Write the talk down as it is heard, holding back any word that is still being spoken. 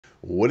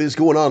What is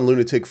going on,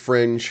 Lunatic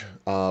Fringe?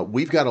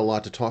 We've got a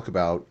lot to talk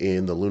about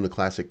in the Luna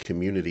Classic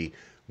community.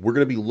 We're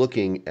going to be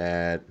looking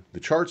at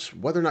the charts,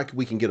 whether or not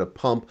we can get a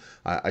pump.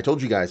 I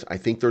told you guys, I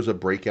think there's a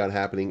breakout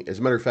happening. As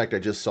a matter of fact, I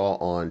just saw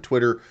on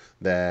Twitter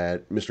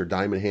that Mr.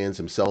 Diamond Hands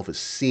himself is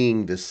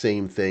seeing the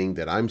same thing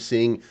that I'm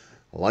seeing.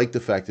 I like the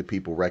fact that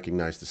people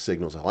recognize the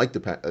signals. I like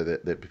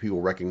that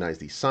people recognize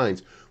these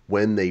signs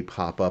when they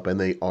pop up, and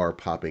they are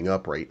popping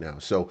up right now.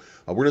 So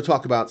we're going to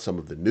talk about some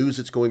of the news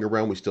that's going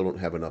around. We still don't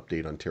have an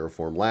update on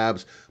Terraform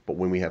Labs, but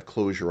when we have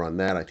closure on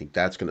that, I think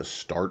that's going to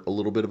start a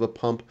little bit of a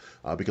pump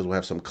because we'll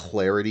have some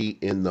clarity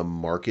in the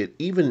market,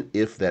 even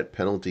if that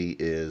penalty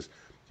is,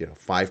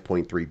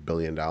 $5.3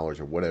 billion or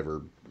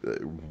whatever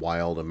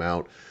wild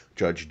amount.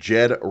 Judge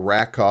Jed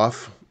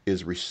Rakoff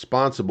is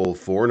responsible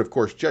for, and of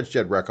course, Judge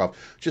Jed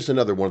Rakoff, just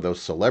another one of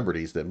those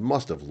celebrities that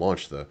must have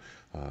launched the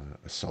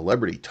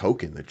celebrity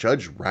token, the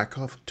Judge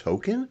Rakoff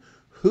token.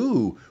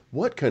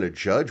 What kind of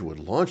judge would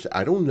launch that?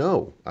 I don't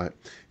know.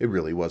 It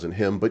really wasn't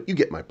him, but you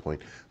get my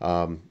point.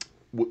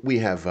 We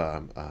have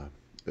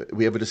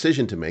a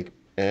decision to make,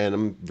 and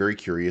I'm very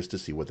curious to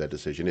see what that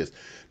decision is.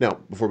 Now,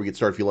 before we get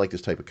started, if you like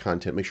this type of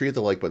content, make sure you hit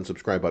the like button,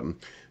 subscribe button,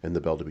 and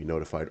the bell to be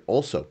notified.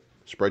 Also,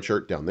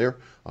 Spreadshirt down there.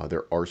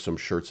 There are some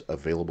shirts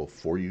available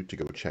for you to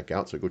go check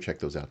out, so go check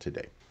those out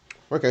today.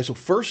 Okay, so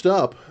first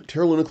up,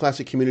 Terra Luna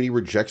Classic community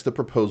rejects the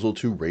proposal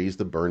to raise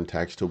the burn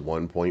tax to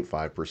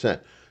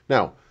 1.5%.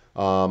 Now,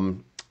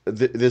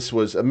 this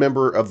was a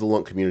member of the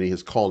LUNC community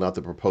has called out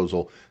the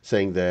proposal,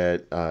 saying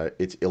that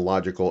it's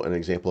illogical and an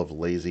example of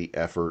lazy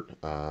effort.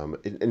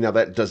 And now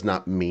that does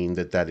not mean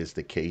that that is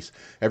the case.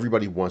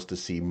 Everybody wants to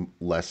see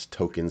less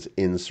tokens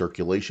in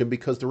circulation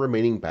because the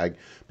remaining bag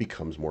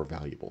becomes more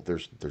valuable.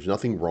 There's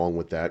nothing wrong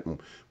with that, and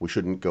we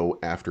shouldn't go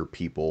after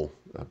people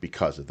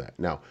because of that.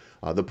 Now,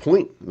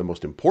 the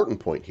most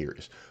important point here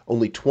is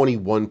only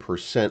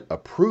 21%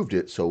 approved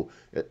it, so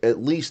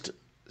at least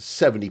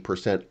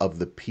 70% of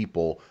the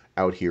people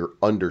out here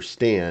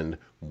understand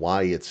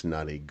why it's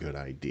not a good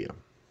idea.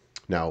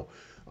 Now,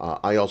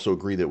 I also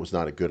agree that it was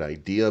not a good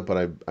idea,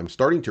 but I'm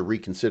starting to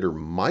reconsider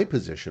my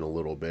position a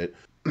little bit.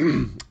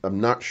 I'm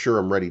not sure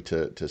I'm ready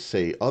to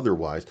say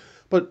otherwise,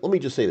 but let me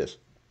just say this.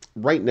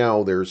 Right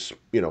now, there's,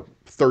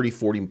 30,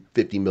 40,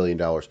 $50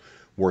 million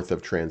worth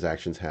of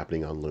transactions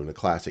happening on Luna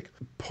Classic.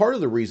 Part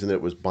of the reason that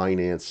it was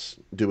Binance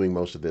doing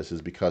most of this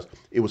is because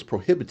it was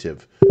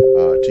prohibitive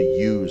to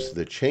use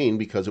the chain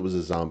because it was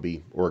a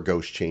zombie or a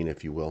ghost chain,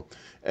 if you will,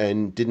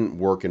 and didn't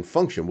work and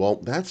function. Well,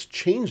 that's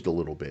changed a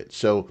little bit.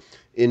 So,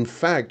 in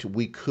fact,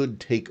 we could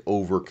take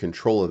over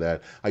control of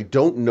that. I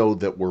don't know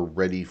that we're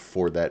ready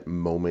for that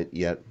moment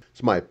yet.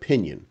 It's my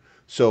opinion.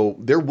 So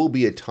there will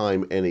be a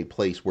time and a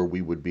place where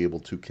we would be able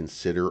to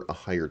consider a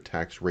higher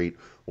tax rate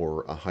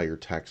or a higher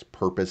tax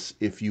purpose,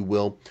 if you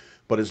will.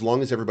 But as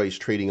long as everybody's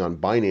trading on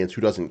Binance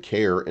who doesn't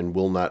care and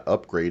will not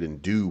upgrade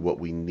and do what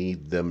we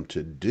need them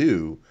to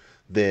do,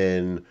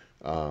 then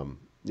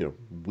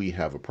we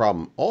have a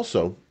problem.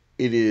 Also,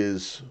 it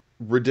is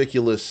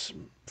ridiculous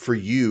for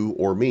you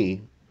or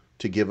me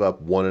to give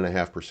up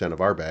 1.5%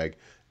 of our bag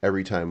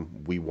every time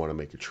we want to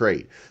make a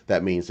trade.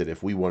 That means that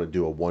if we want to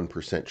do a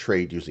 1%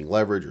 trade using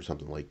leverage or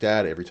something like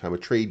that, every time a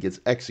trade gets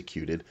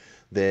executed,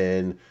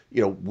 then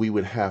we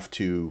would have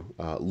to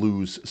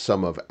lose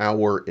some of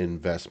our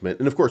investment.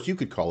 And of course, you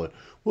could call it,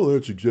 well,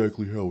 that's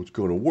exactly how it's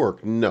going to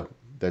work. No,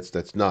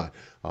 that's not.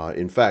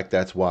 In fact,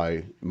 that's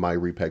why my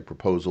repeg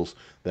proposals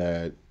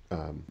that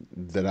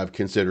I've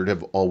considered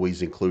have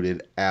always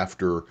included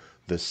after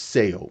the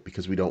sale,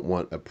 because we don't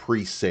want a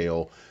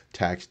pre-sale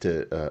tax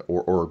to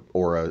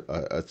or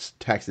a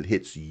tax that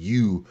hits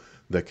you,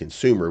 the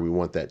consumer. We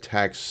want that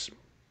tax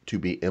to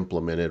be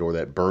implemented, or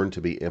that burn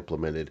to be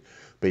implemented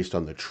based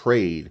on the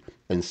trade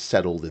and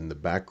settled in the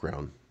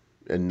background,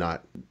 and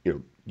not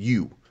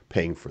you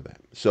paying for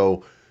that.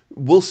 So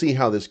we'll see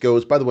how this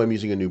goes. By the way, I'm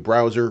using a new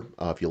browser.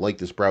 If you like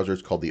this browser,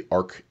 it's called the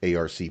ARC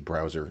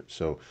browser.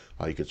 So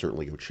you can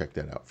certainly go check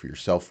that out for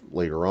yourself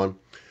later on.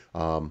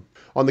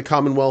 On the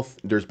Commonwealth,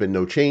 there's been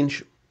no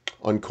change.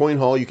 On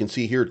CoinHall, you can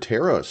see here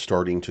Terra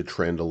starting to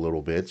trend a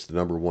little bit. It's the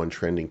 #1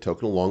 trending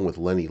token, along with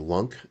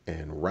LUNC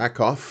and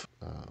Rakoff.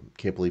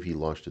 Can't believe he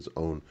launched his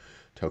own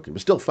token,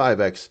 but still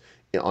 5x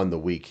on the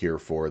week here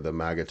for the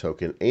MAGA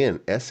token and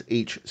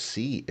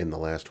SHC in the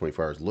last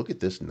 24 hours. Look at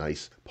this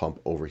nice pump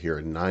over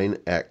here,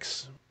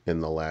 9x in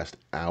the last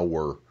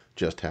hour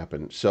just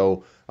happened.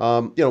 So,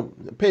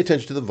 pay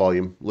attention to the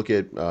volume. Look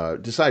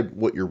at, decide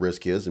what your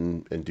risk is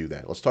and do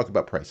that. Let's talk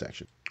about price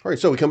action. All right,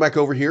 so we come back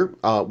over here.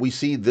 We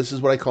see this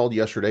is what I called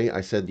yesterday.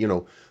 I said,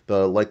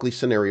 the likely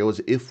scenario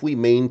is if we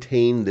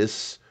maintain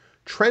this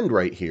trend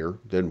right here,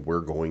 then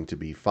we're going to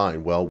be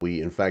fine. Well,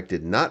 we in fact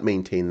did not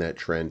maintain that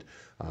trend.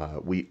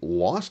 We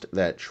lost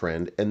that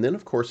trend, and then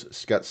of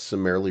course got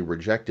summarily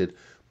rejected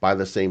by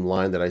the same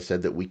line that I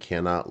said that we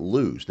cannot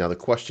lose. Now the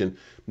question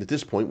at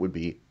this point would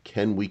be,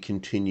 can we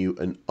continue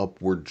an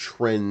upward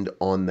trend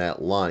on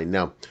that line?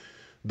 Now,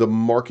 the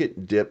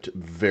market dipped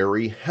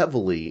very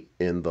heavily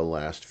in the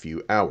last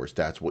few hours.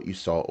 That's what you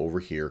saw over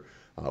here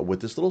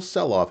with this little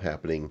sell-off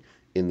happening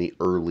in the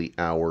early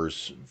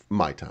hours,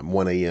 my time,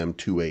 1 a.m.,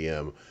 2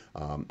 a.m.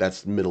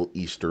 That's Middle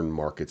Eastern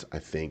markets, I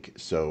think.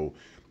 So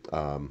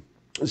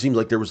it seems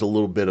like there was a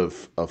little bit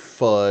of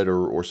FUD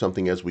or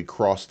something as we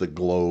crossed the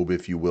globe,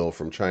 if you will,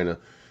 from China.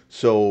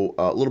 So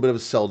a little bit of a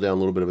sell down, a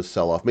little bit of a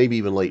sell off, maybe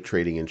even late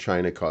trading in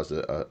China caused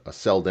a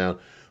sell down,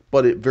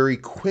 but it very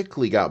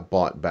quickly got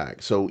bought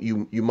back. So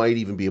you might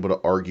even be able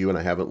to argue, and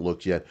I haven't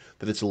looked yet,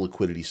 that it's a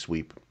liquidity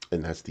sweep,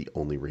 and that's the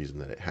only reason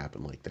that it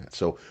happened like that.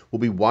 So we'll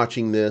be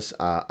watching this.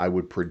 I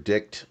would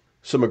predict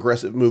some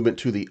aggressive movement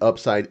to the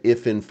upside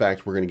if, in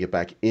fact, we're going to get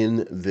back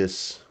in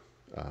this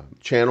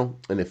channel.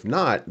 And if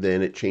not,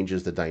 then it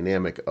changes the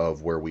dynamic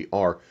of where we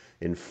are.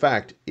 In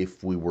fact,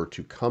 if we were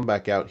to come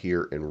back out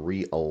here and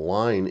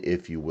realign,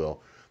 if you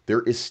will,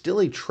 there is still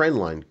a trend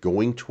line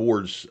going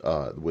towards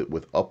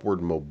with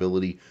upward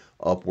mobility,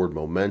 upward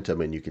momentum.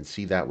 And you can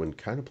see that one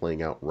kind of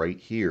playing out right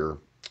here.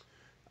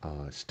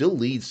 Still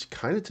leads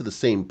kind of to the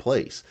same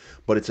place,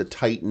 but it's a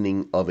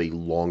tightening of a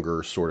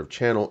longer sort of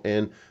channel.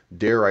 And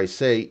dare I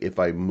say, if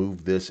I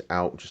move this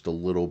out just a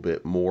little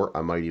bit more,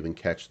 I might even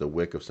catch the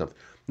wick of something.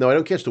 No, I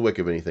don't catch the wick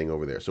of anything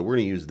over there. So we're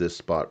going to use this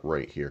spot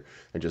right here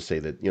and just say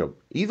that,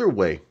 either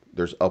way,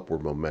 there's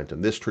upward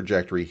momentum. This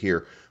trajectory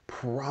here,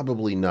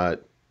 probably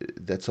not,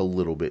 that's a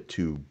little bit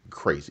too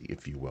crazy,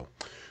 if you will.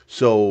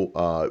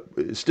 So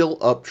still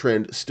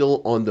uptrend,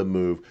 still on the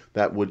move.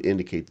 That would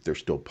indicate that there's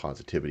still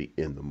positivity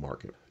in the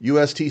market.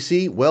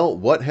 USTC, well,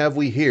 what have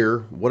we here?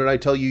 What did I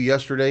tell you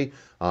yesterday?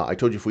 I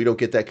told you if we don't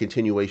get that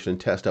continuation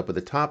test up at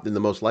the top, then the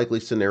most likely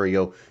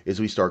scenario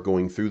is we start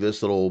going through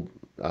this little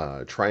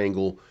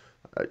triangle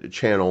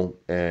channel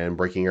and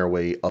breaking our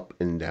way up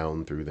and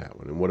down through that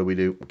one. And what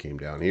do? We came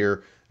down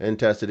here and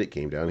tested it,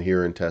 came down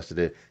here and tested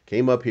it,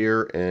 came up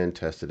here and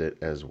tested it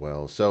as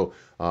well. So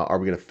are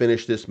we going to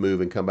finish this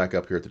move and come back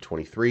up here at the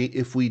 23?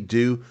 If we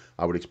do,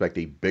 I would expect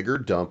a bigger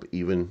dump,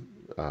 even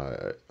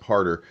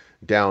harder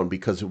down,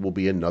 because it will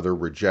be another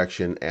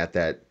rejection at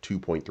that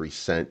 2.3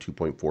 cent,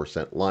 2.4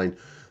 cent line,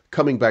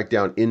 coming back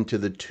down into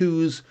the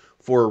twos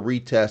for a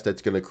retest.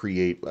 That's going to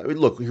create,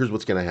 look, here's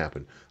what's going to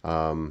happen.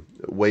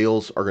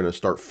 Whales are going to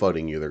start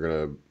fudding you. They're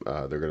going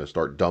to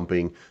start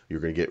dumping. You're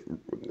going to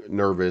get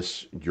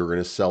nervous. You're going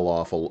to sell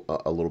off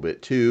a little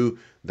bit too.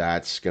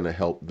 That's going to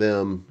help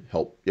them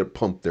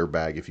pump their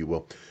bag, if you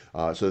will,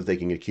 so that they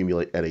can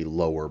accumulate at a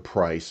lower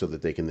price so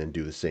that they can then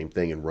do the same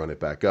thing and run it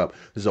back up.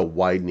 This is a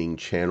widening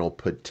channel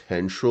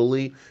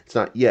potentially. It's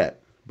not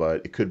yet,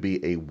 but it could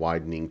be a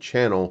widening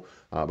channel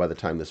by the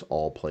time this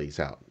all plays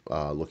out,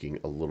 looking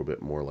a little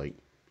bit more like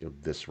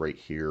this right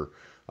here,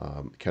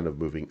 kind of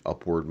moving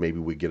upward. Maybe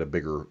we get a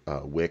bigger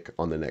wick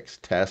on the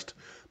next test,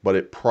 but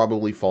it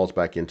probably falls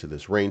back into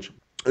this range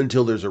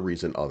until there's a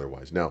reason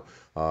otherwise. Now,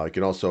 I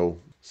can also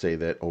say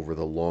that over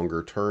the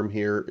longer term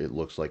here, it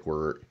looks like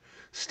we're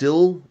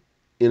still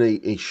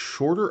in a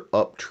shorter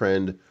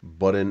uptrend,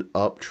 but an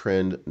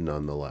uptrend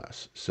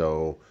nonetheless.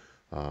 So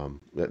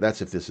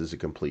that's if this is a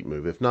complete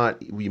move. If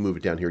not, we move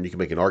it down here, and you can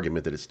make an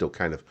argument that it's still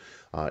kind of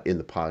in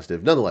the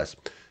positive. Nonetheless,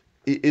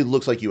 it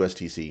looks like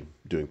USTC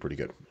doing pretty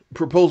good.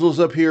 Proposals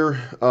up here,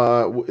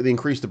 they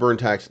increase the burn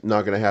tax,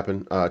 not going to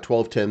happen.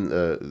 1210,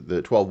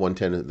 the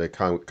 12110, the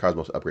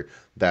Cosmos upgrade,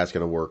 that's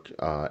going to work.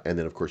 And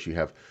then, of course, you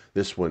have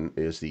this one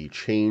is the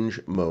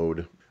change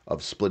mode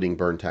of splitting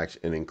burn tax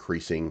and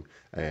increasing.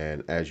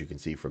 And as you can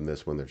see from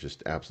this one, there's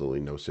just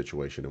absolutely no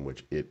situation in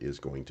which it is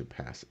going to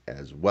pass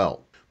as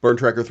well. Burn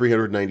tracker,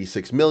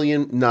 396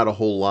 million, not a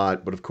whole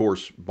lot, but of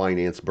course,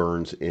 Binance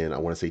burns in, I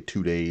want to say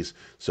 2 days.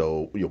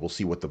 So we'll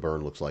see what the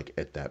burn looks like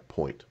at that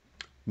point.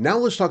 Now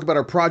let's talk about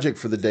our project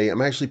for the day.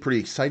 I'm actually pretty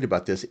excited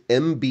about this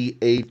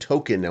MBA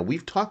token. Now,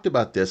 we've talked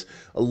about this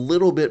a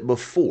little bit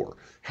before.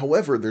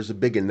 However, there's a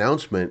big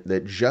announcement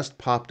that just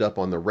popped up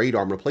on the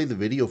radar. I'm going to play the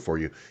video for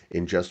you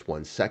in just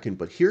 1 second.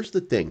 But here's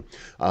the thing.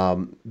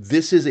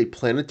 This is a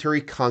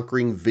planetary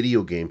conquering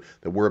video game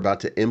that we're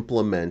about to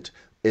implement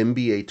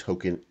MBA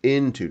token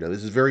into. Now,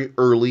 this is very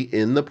early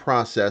in the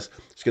process.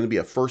 It's going to be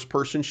a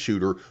first-person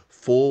shooter,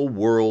 full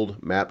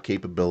world map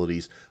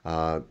capabilities.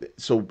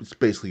 So it's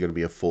basically going to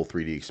be a full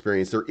 3D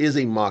experience. There is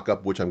a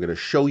mock-up, which I'm going to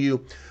show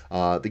you.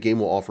 The game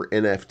will offer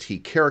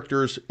NFT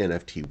characters,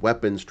 NFT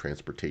weapons,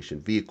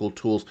 transportation vehicle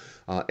tools.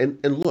 And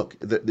look,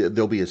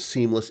 there'll be a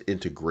seamless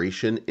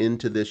integration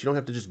into this. You don't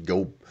have to just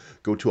go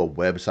to a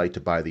website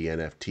to buy the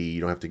NFT. You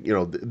don't have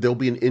to, there'll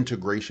be an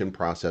integration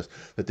process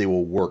that they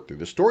will work through.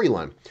 The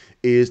storyline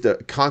is the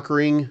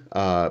conquering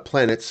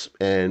planets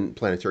and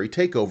planetary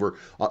takeover,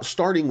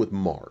 starting with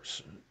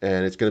Mars.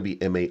 And it's going to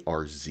be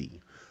M-A-R-Z.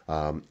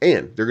 And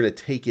they're going to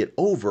take it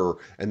over,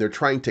 and they're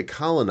trying to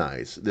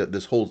colonize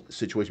this whole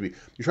situation.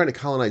 You're trying to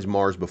colonize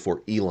Mars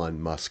before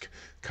Elon Musk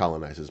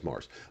colonizes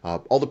Mars.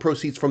 All the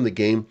proceeds from the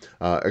game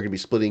are going to be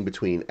splitting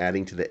between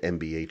adding to the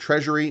MBA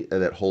treasury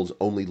that holds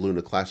only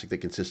Luna Classic that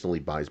consistently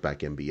buys back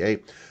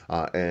MBA,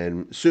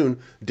 and soon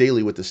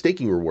daily with the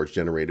staking rewards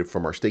generated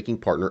from our staking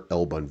partner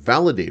L-Bun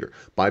Validator.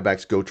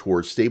 Buybacks go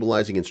towards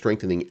stabilizing and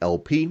strengthening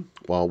LP.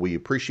 While we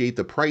appreciate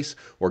the price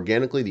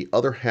organically, the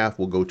other half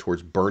will go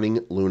towards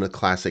burning Luna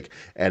Classic Classic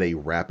at a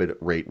rapid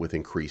rate with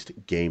increased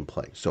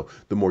gameplay. So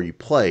the more you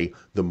play,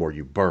 the more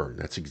you burn.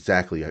 That's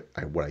exactly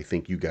what I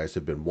think you guys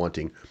have been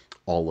wanting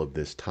all of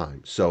this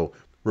time. So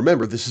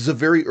remember, this is a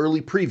very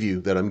early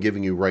preview that I'm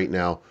giving you right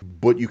now,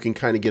 but you can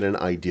kind of get an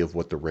idea of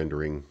what the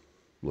rendering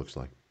looks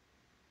like.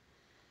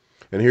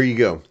 And here you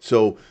go.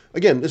 So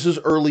again, this is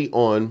early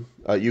on.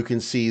 You can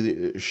see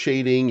the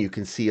shading. You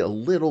can see a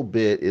little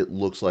bit, it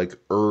looks like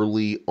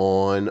early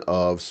on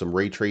of some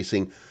ray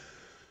tracing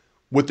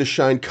with the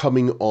shine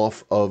coming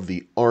off of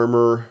the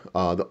armor.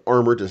 The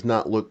armor does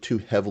not look too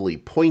heavily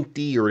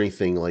pointy or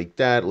anything like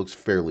that. It looks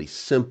fairly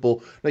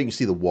simple. Now you can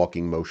see the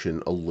walking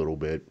motion a little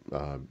bit.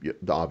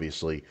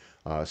 Obviously,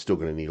 still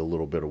going to need a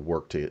little bit of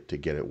work to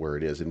get it where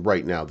it is. And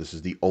right now, this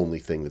is the only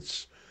thing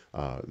that's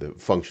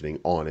functioning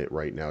on it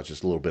right now. It's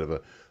just a little bit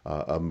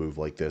of a move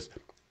like this.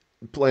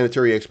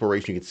 Planetary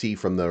exploration, you can see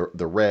from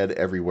the red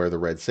everywhere, the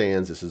red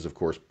sands. This is, of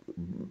course,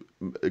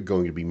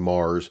 going to be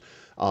Mars.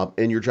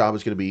 And your job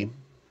is going to be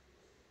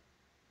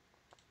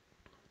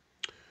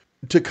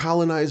to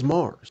colonize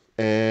Mars.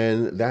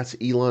 And that's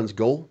Elon's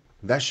goal.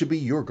 That should be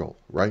your goal,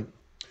 right?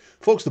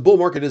 Folks, the bull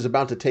market is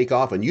about to take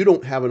off and you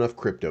don't have enough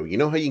crypto. You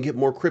know how you can get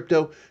more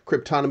crypto?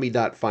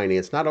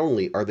 Cryptonomy.finance. Not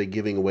only are they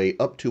giving away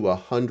up to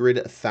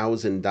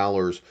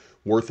 $100,000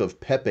 worth of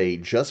Pepe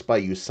just by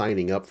you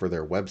signing up for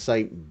their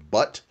website,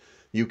 but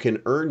you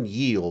can earn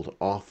yield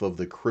off of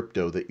the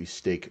crypto that you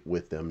stake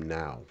with them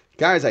now.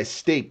 Guys, I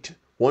staked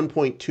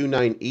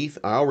 1.29 ETH.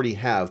 I already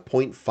have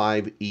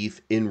 0.5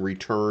 ETH in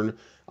return.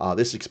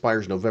 This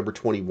expires November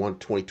 21,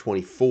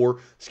 2024.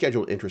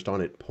 Scheduled interest on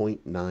it,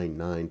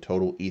 0.99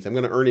 total ETH. I'm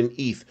going to earn an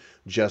ETH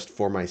just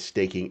for my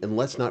staking. And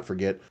let's not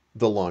forget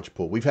the launch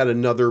pool. We've had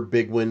another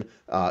big one.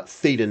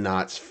 Theta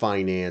Knots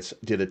Finance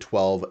did a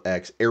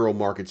 12x. Arrow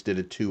Markets did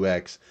a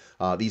 2x.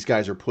 These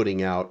guys are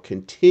putting out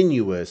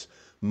continuous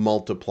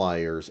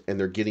multipliers, and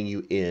they're getting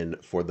you in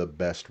for the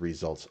best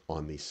results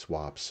on these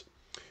swaps.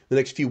 The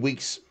next few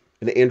weeks,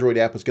 an Android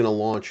app is going to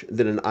launch,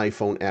 then an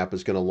iPhone app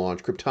is going to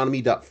launch.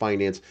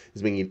 Cryptonomy.finance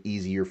is making it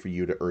easier for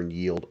you to earn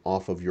yield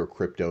off of your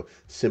crypto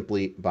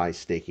simply by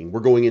staking. We're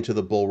going into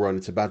the bull run.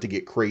 It's about to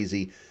get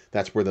crazy.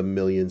 That's where the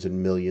millions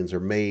and millions are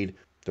made.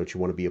 Don't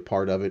you want to be a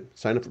part of it?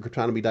 Sign up for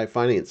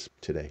Cryptonomy.finance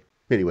today.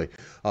 Anyway,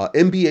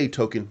 MBA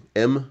token,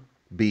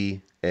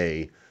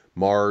 MBA,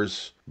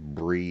 Mars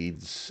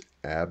breeds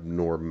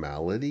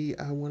abnormality,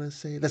 I want to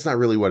say. That's not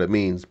really what it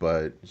means,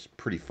 but it's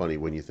pretty funny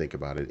when you think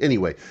about it.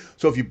 Anyway,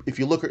 so if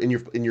you look and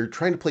you're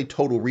trying to play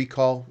Total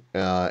Recall,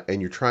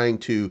 and you're trying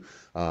to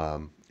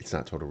it's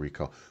not Total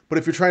Recall, but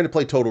if you're trying to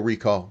play Total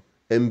Recall,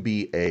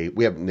 MBA,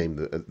 we haven't named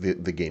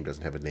the game,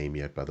 doesn't have a name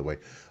yet, by the way,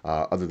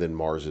 other than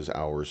Mars is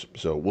ours.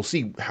 So we'll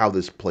see how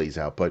this plays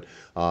out. But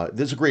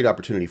this is a great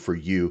opportunity for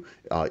you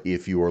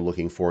if you are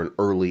looking for an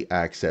early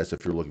access,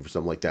 if you're looking for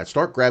something like that.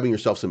 Start grabbing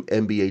yourself some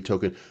MBA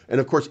token. And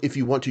of course, if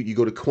you want to, you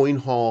go to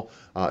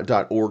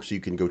coinhall.org so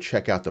you can go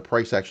check out the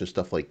price action,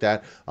 stuff like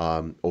that,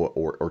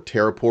 or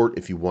Terraport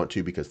if you want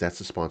to, because that's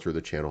the sponsor of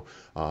the channel.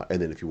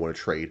 And then if you want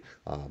to trade,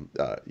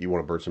 you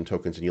want to burn some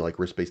tokens and you like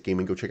risk-based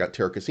gaming, go check out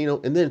Terra Casino.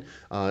 And then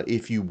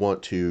if you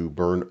want to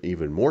burn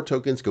even more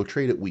tokens, go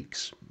trade at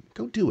Weeks.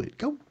 Go do it.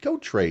 Go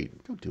trade.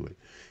 Go do it.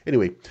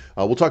 Anyway,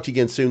 we'll talk to you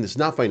again soon. This is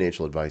not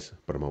financial advice,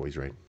 but I'm always right.